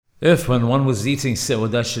If, when one was eating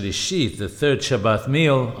Seudah Shelishith, the third Shabbat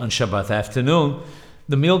meal on Shabbat afternoon,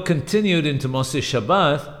 the meal continued into Mosei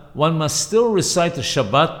Shabbat, one must still recite the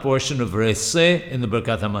Shabbat portion of Resei in the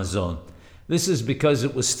Birkat HaMazon. This is because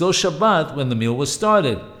it was still Shabbat when the meal was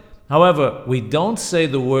started. However, we don't say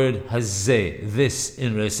the word hazeh, this,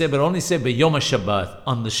 in Resei, but only say b'yom HaShabbat,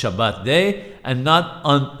 on the Shabbat day, and not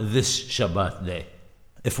on this Shabbat day.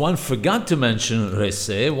 If one forgot to mention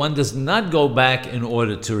Resei, one does not go back in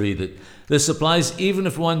order to read it. This applies even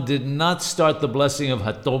if one did not start the blessing of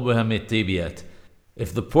Hatov v'Hamitib yet.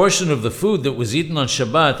 If the portion of the food that was eaten on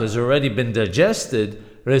Shabbat has already been digested,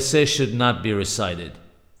 Resei should not be recited.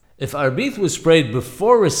 If Arbith was prayed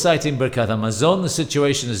before reciting Birkat HaMazon, the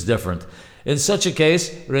situation is different. In such a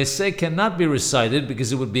case, Resei cannot be recited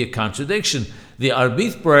because it would be a contradiction. The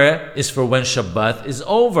Arbith prayer is for when Shabbat is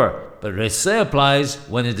over, but Resei applies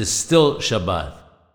when it is still Shabbat.